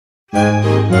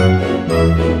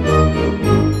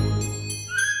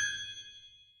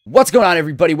What's going on,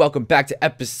 everybody? Welcome back to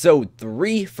episode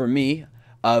 3 for me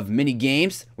of mini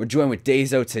games. We're joined with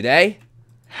DAYZO today.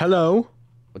 Hello.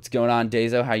 What's going on,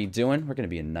 DAYZO? How you doing? We're gonna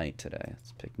be a knight today.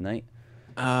 Let's pick knight.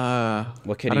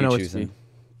 What kid are you choosing?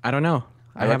 I don't know.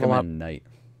 I have a lot. recommend knight.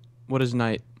 What is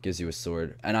knight? Gives you a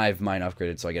sword, and I have mine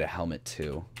upgraded, so I get a helmet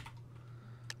too.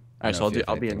 Alright, so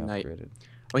I'll be a knight.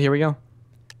 Oh, here we go.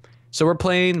 So we're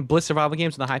playing BLITZ survival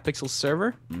games on the Hypixel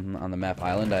server. On the map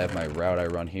island, I have my route I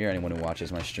run here. Anyone who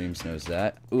watches my streams knows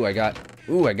that. Ooh, I got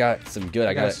some good.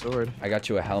 I got a sword. I got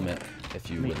you a helmet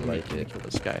if you would like it. Kill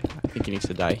this guy. I think he needs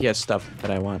to die. He has stuff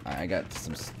that I want. I got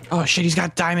some. Oh shit, he's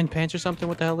got diamond pants or something.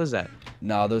 What the hell is that?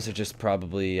 No, those are just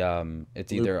probably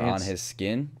it's Blue either pants. on his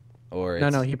skin or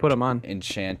it's No, he put them on.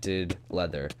 enchanted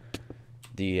leather.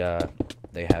 They have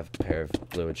a pair of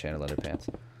blue enchanted leather pants.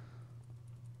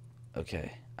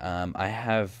 Okay. I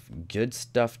have good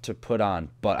stuff to put on,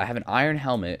 but I have an iron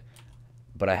helmet,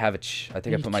 but I have I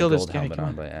think I put my gold helmet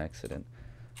on by accident.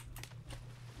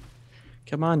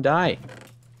 Come on, die.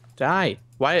 Die.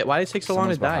 Why did it take so long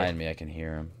to die? Behind me, I can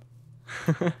hear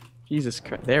him. Jesus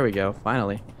Christ. There we go,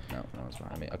 finally. No one's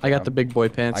behind me. Okay, I got the big boy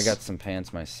pants. I got some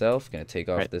pants myself. Gonna take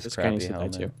off this crappy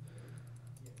helmet. Too.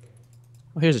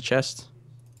 Oh, here's a chest.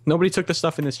 Nobody took the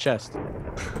stuff in this chest.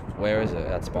 Where is it?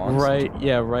 That spawns? Right,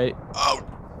 yeah, right. Oh!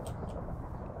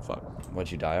 Fuck.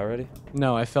 What'd you die already?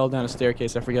 No, I fell down a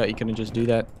staircase. I forgot you couldn't just do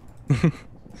that.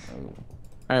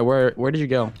 Alright, where did you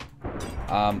go?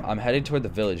 I'm headed toward the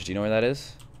village. Do you know where that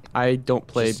is? I don't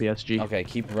play BSG. Okay,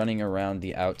 keep running around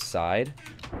the outside,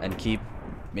 and keep,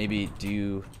 maybe,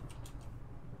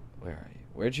 where are you?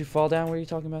 Where'd you fall down? Where are you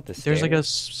talking about? There's like a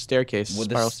staircase,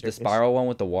 the spiral one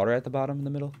with the water at the bottom in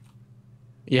the middle?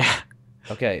 Yeah.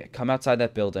 Okay, come outside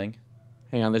that building.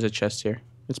 Hang on, there's a chest here.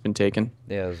 It's been taken.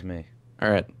 Yeah, it was me.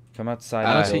 Alright. Come outside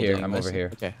that building. I'm over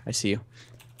here. Okay, I see you.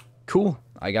 Cool.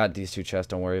 I got these 2 chests,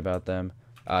 don't worry about them.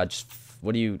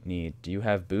 What do you need? Do you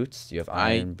have boots? Do you have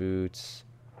iron boots?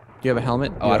 Do you have a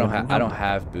helmet? Oh, I don't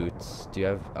have boots. Do you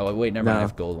have? Oh wait, never mind. I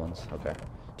have gold ones. Okay.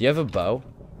 Do you have a bow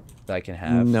that I can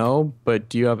have? No, but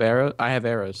do you have arrows? I have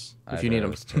arrows. If you need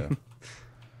them too.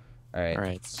 All right. All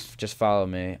right. Just follow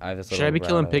me. I have this. Should I be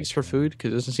killing pigs for food?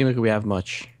 Because it doesn't seem like we have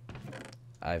much.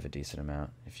 I have a decent amount.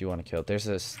 If you want to kill,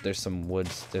 there's some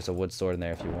woods. There's a wood sword in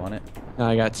there if you want it. No,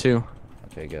 I got 2.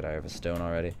 Okay, good. I have a stone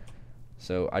already.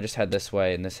 So I just head this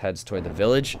way, and this heads toward the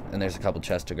village, and there's a couple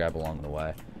chests to grab along the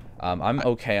way. I'm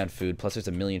okay on food. Plus, there's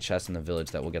a million chests in the village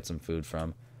that we'll get some food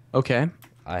from. Okay.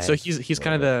 So he's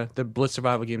kind of the BLITZ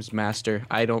survival games master.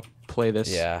 I don't play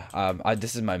this. Yeah.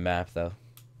 This is my map though.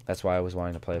 That's why I was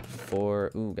wanting to play it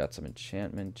before. Ooh, got some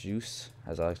enchantment juice,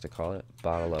 as I like to call it.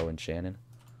 Bottle O enchanted.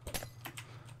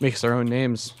 Makes their own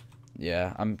names.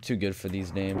 Yeah, I'm too good for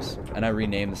these names, and I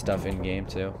rename the stuff in game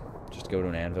too. Just go to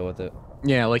an anvil with it.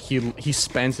 Yeah, like he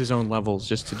spends his own levels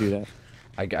just to do that.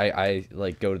 I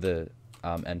like go to the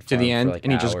end to the end, for, like,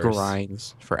 and he hours. just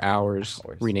grinds for hours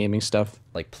renaming stuff.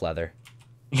 Like pleather.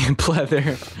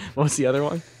 Pleather. What's the other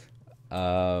one?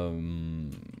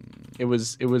 It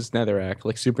was Netherrack,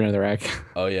 like Super Netherrack.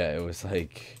 Oh yeah, it was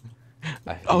like.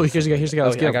 Here's a guy. Here's a guy.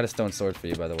 I got a stone sword for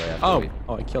you, by the way.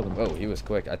 I killed him. Oh, he was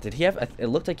quick. Did he have? It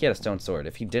looked like he had a stone sword.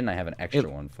 If he didn't, I have an extra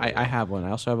one for you. I have one.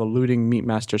 I also have a looting meat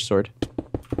master sword.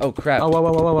 Oh crap! Oh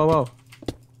whoa!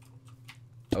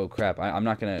 Oh crap! I'm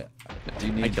not gonna. Do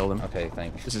you need? I killed him. Okay,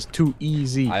 thanks. This is too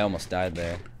easy. I almost died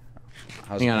there.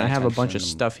 Hang on, I have a bunch of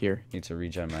stuff here. Need to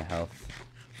regen my health.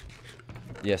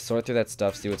 Yeah, sort through that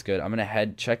stuff. See what's good. I'm gonna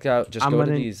check out. Just go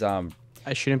to these.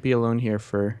 I shouldn't be alone here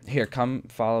for. Here, come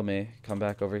follow me. Come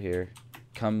back over here.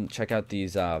 Come check out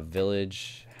these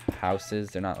village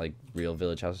houses. They're not like real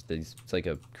village houses. It's like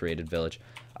a created village.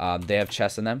 They have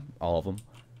chests in them. All of them.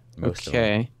 Most of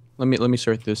them. Let me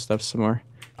sort this stuff some more.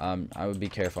 I would be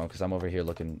careful because I'm over here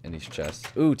looking in these chests.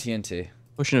 Ooh, TNT.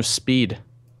 Potion of speed.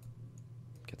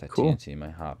 Get that TNT in my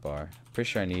hotbar. Pretty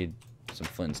sure I need some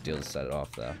flint and steel to set it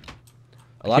off though.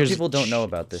 A lot of people don't know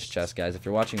about this chest, guys. If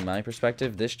you're watching my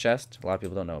perspective, this chest, a lot of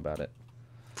people don't know about it.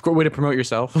 Way to promote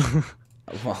yourself.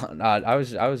 Well, I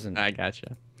was in. I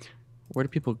gotcha. Where do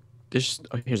people?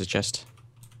 Oh, here's a chest.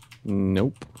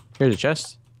 Nope. Here's a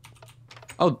chest.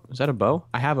 Oh, is that a bow?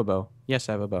 I have a bow. Yes,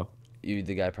 I have a bow. The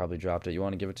guy probably dropped it. You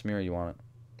want to give it to me or you want it?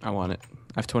 I want it.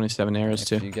 I have 27 arrows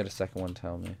too. If you get a second one,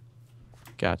 tell me.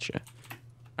 Gotcha.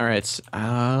 All right.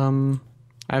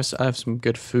 I have some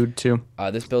good food too.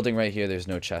 This building right here, there's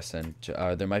no chests in.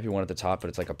 There might be one at the top, but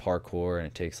it's like a parkour and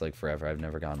it takes like forever. I've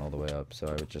never gotten all the way up, so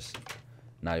I would just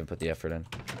not even put the effort in.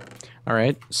 All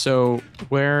right. So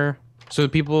what's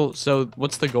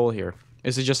the goal here?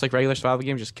 Is it just like regular survival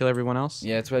games? Just kill everyone else?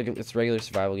 Yeah, it's regular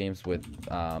survival games with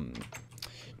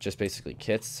just basically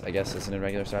kits. I guess isn't it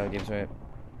regular survival games, right?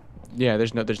 Yeah,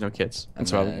 there's no kits in And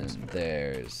survival then games.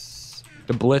 there's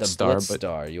The Blitz the Star, Blitz but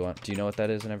Star. Do you know what that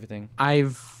is and everything? I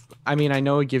mean, I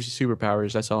know it gives you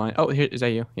superpowers. That's all I. Oh, here is that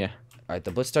you? Yeah. All right,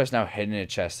 the Blitz Star is now hidden in a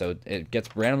chest, so it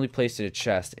gets randomly placed in a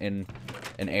chest in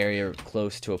an area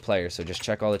close to a player. So just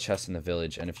check all the chests in the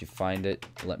village, and if you find it,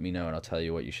 let me know, and I'll tell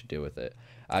you what you should do with it.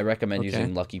 I recommend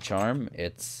using Lucky Charm.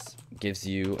 It gives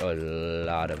you a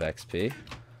lot of XP.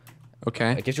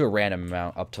 Okay. It gives you a random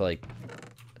amount up to like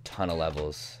a ton of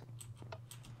levels.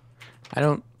 I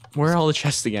don't. Where are all the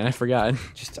chests again? I forgot.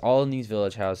 Just all in these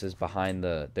village houses behind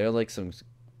the. There are like some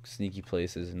sneaky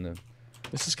places in the.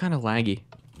 This is kind of laggy.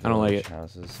 I don't like it.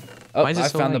 Houses. Oh, Why is it I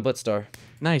so found the laggy? Blitz Star.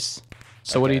 Nice.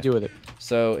 So what do you Okay. do with it?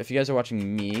 So if you guys are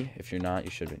watching me, if you're not,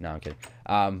 you should be. No, I'm kidding.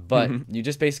 But you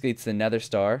just basically, it's the Nether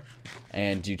Star,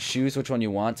 and you choose which one you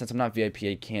want. Since I'm not VIP,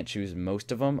 I can't choose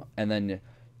most of them, and then,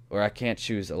 or I can't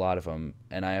choose a lot of them,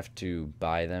 and I have to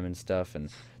buy them and stuff.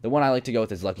 And the one I like to go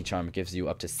with is Lucky Charm. It gives you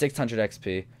up to 600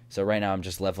 XP. So right now I'm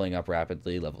just leveling up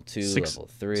rapidly. Level 2, level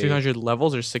 3. 600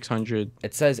 levels or 600?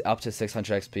 It says up to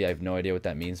 600 XP. I have no idea what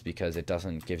that means because it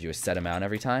doesn't give you a set amount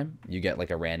every time. You get like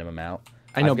a random amount.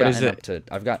 I know, I've but is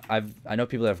gotten it? I know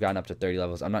people that have gotten up to 30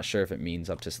 levels. I'm not sure if it means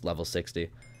up to level 60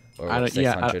 or I don't-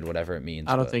 600, yeah, whatever it means.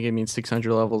 I don't but think it means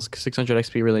 600 levels. 'Cause 600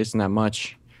 XP really isn't that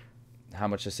much. How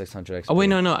much is 600 XP? Oh wait,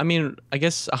 no. I mean, I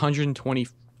guess 120.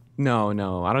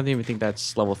 No. I don't even think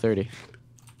that's level 30.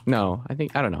 No, I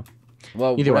don't know.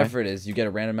 Well, Either way. whatever it is, you get a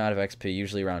random amount of XP,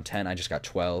 usually around 10. I just got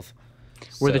 12.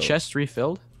 Were the So, chests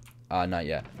refilled? Not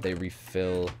yet. They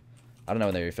refill. I don't know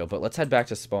when they refill, but let's head back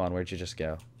to spawn. Where'd you just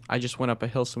go? I just went up a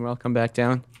hill somewhere. I'll come back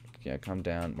down. Yeah, come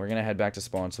down. We're gonna head back to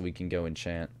spawn so we can go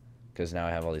enchant, because now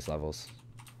I have all these levels.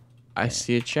 I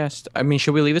see a chest. I mean,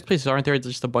 should we leave this place? Aren't there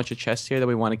just a bunch of chests here that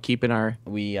we want to keep in our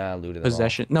We looted them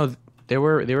possession? No, they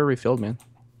were refilled, man.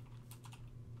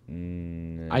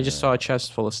 all. I just saw a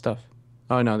chest full of stuff.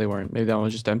 Oh no, they weren't. Maybe that one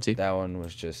was just empty. That one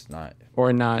was just not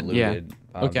Or not. looted. Yeah.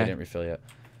 They Okay. didn't refill yet.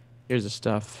 Here's the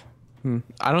stuff.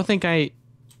 I don't think I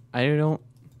don't.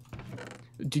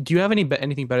 Do you have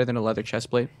anything better than a leather chest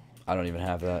plate? I don't even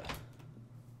have that.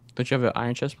 Don't you have an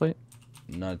iron chest plate?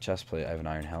 Not a chest plate. I have an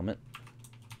iron helmet.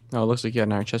 No, it looks like you had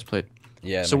an iron chest plate.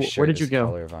 Yeah. So my where shirt did you is go?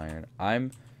 Color of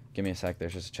iron. Give me a sec.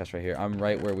 There's just a chest right here. I'm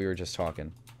right where we were just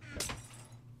talking.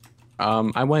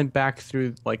 I went back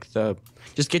through like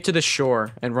just get to the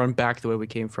shore and run back the way we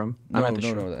came from. I'm at the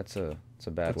shore. No. That's a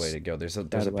bad way That's to go. There's a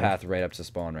bad way. path right up to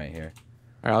spawn right here.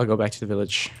 All right, I'll go back to the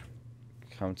village.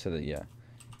 Come to the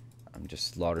I'm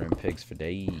just slaughtering pigs for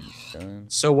days, son.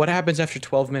 So what happens after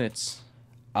 12 minutes?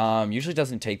 Usually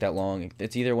doesn't take that long.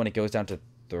 It's either when it goes down to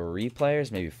 3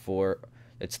 players, maybe 4.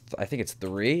 I think it's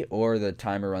 3, or the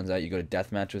timer runs out. You go to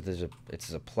deathmatch with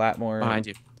it's a platform. Behind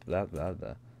you.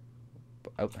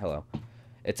 Oh, hello.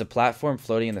 It's a platform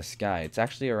floating in the sky. It's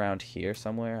actually around here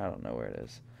somewhere. I don't know where it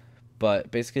is.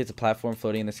 But basically, it's a platform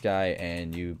floating in the sky,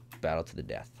 and you battle to the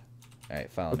death. All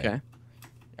right, follow me. Okay.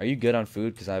 Are you good on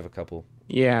food? Because I have a couple.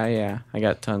 Yeah. I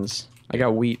got tons. I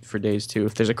got wheat for days too.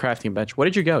 If there's a crafting bench. Where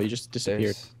did you go? You just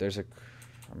disappeared.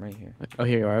 I'm right here. Oh,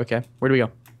 here you are. Okay. Where do we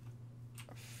go?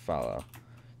 Follow.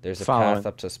 There's a Following. path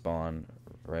up to spawn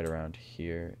right around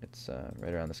here. It's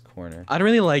right around this corner. I don't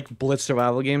really like Blitz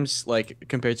survival games like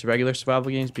compared to regular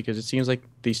survival games because it seems like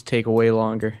these take way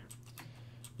longer.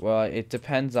 Well, it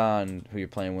depends on who you're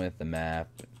playing with, the map.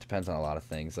 It depends on a lot of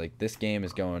things. Like, this game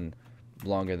is going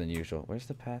longer than usual. Where's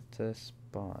the path to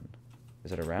spawn?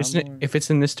 Is it around Isn't it, more? if it's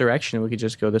in this direction, we could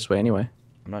just go this way anyway.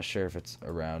 I'm not sure if it's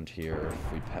around here or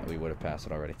if we would have passed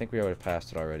it already. I think we would have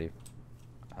passed it already.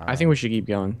 I think we should keep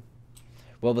going.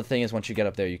 Well, the thing is, once you get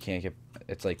up there, you can't get...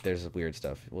 It's like, there's weird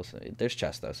stuff. We'll see. There's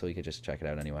chests, though, so we could just check it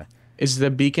out anyway. Is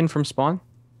the beacon from spawn?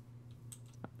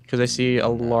 Because I see a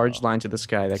large line to the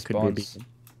sky that could be a Spawn's, beacon.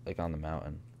 like, on the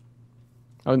mountain.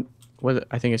 Oh,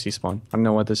 I think I see spawn. I don't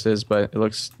know what this is, but it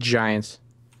looks giant.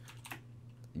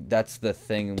 That's the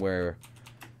thing where...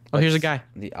 Oh, here's a that's guy.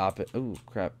 The opposite... Ooh,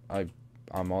 crap.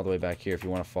 I'm all the way back here. If you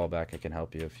want to fall back, I can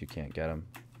help you if you can't get him.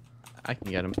 I can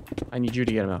get him. I need you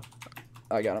to get him out.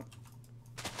 I got him.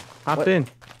 Hop What? in.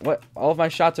 What? All of my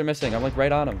shots are missing. I'm, like,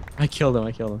 right on him. I killed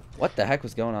him. What the heck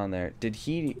was going on there? Did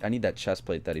he... I need that chest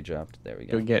plate that he dropped. There we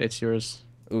go. Go get it. It's yours.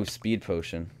 Ooh, speed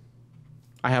potion.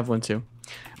 I have one too.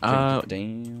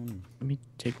 Damn. Let me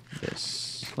take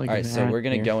this. Like Alright, so that we're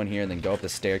gonna here. go in here and then go up the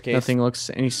staircase. Nothing looks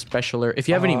any specialer. If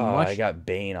you have any Oh, mush, I got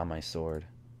Bane on my sword.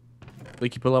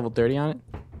 like you put level 30 on it.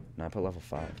 No, I put level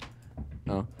 5.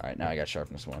 Oh, Alright, now I got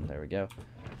sharpness 1. There we go.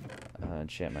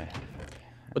 Enchant my...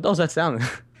 what the hell's that sound?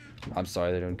 I'm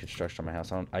sorry, they're doing construction on my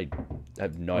house. I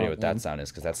have no idea what man. that sound is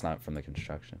because that's not from the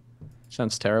construction.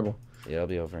 Sounds terrible. Yeah, it'll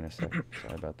be over in a sec.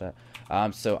 Sorry about that.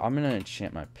 So I'm gonna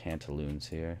enchant my pantaloons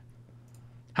here.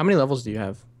 How many levels do you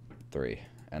have? 3,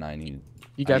 and I need.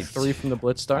 You got 3 from the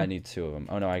Blitz Star? I need 2 of them.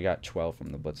 Oh no, I got 12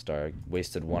 from the Blitz Star. I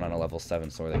wasted 1 on a level 7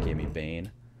 sword that gave me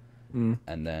Bane,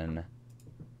 and then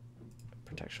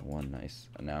protection 1, nice.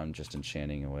 And now I'm just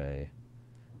enchanting away.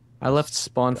 I left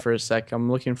spawn for a sec.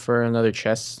 I'm looking for another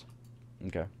chest.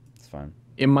 Okay, it's fine.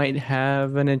 It might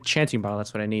have an enchanting bottle.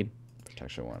 That's what I need.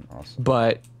 Protection 1, awesome.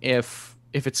 But if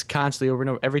it's constantly over and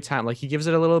over every time, like he gives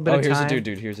it a little bit of time. Oh, here's a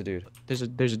dude. Here's a dude. There's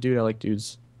a dude. I like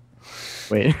dudes.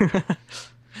 Wait.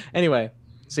 Anyway,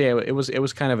 so yeah, it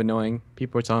was kind of annoying.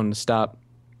 People were telling him to stop.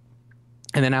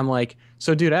 And then I'm like,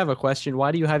 so dude, I have a question.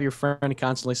 Why do you have your friend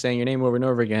constantly saying your name over and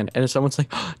over again? And then someone's like,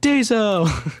 oh,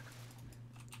 DAYZO!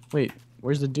 Wait,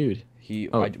 where's the dude? We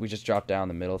just dropped down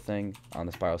the middle thing on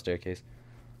the spiral staircase.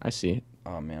 I see it.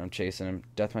 Oh man, I'm chasing him.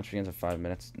 Deathmatch begins in 5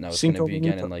 minutes. No, it's Cinco gonna be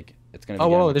again minuto. in like it's gonna be. Oh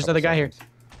again in whoa, a there's couple another guy here.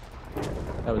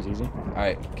 seconds. That was easy. All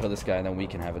right, kill this guy and then we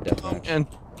can have a deathmatch. And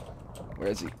Where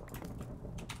is he?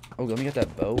 Oh, let me get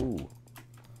that bow.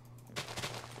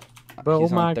 Oh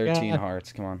He's my on 13 God.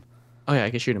 hearts. Come on. Oh yeah,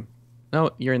 I can shoot him. No,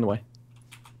 you're in the way.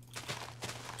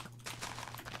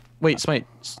 Wait, Smite,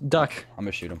 duck. I'm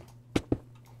gonna shoot him.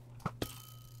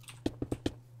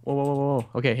 Whoa, whoa, whoa, whoa.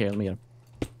 Okay, here, let me get him.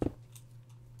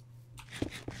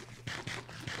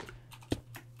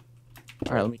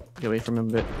 All right, let me get away from him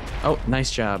a bit. Oh,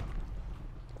 nice job.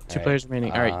 2 All players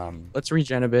remaining. All right, let's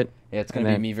regen a bit. Yeah, it's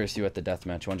gonna be me versus you at the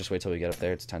deathmatch. You want to just wait till we get up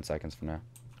there? It's 10 seconds from now.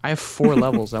 I have 4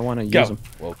 levels. I want to use them.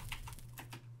 Whoa.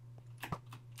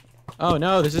 Oh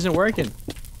no, this isn't working.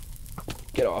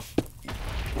 Get off.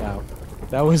 Wow,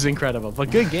 that was incredible.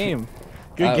 But good game.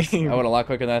 Good game. I went a lot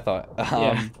quicker than I thought.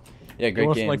 Yeah, great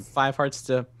Went game. from like 5 hearts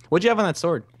to. What'd you have on that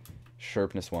sword?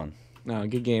 Sharpness 1. No,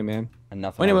 good game, man. And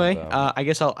nothing. Well, anyway, else, I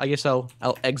guess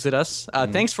I'll exit us.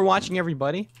 Thanks for watching,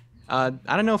 everybody. I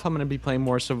don't know if I'm gonna be playing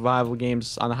more survival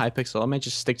games on the Hypixel. I might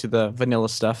just stick to the vanilla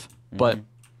stuff. But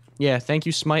yeah, thank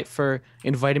you, Smite, for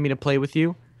inviting me to play with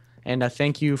you, and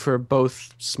thank you for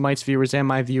both Smite's viewers and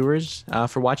my viewers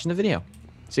for watching the video.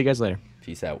 See you guys later.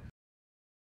 Peace out.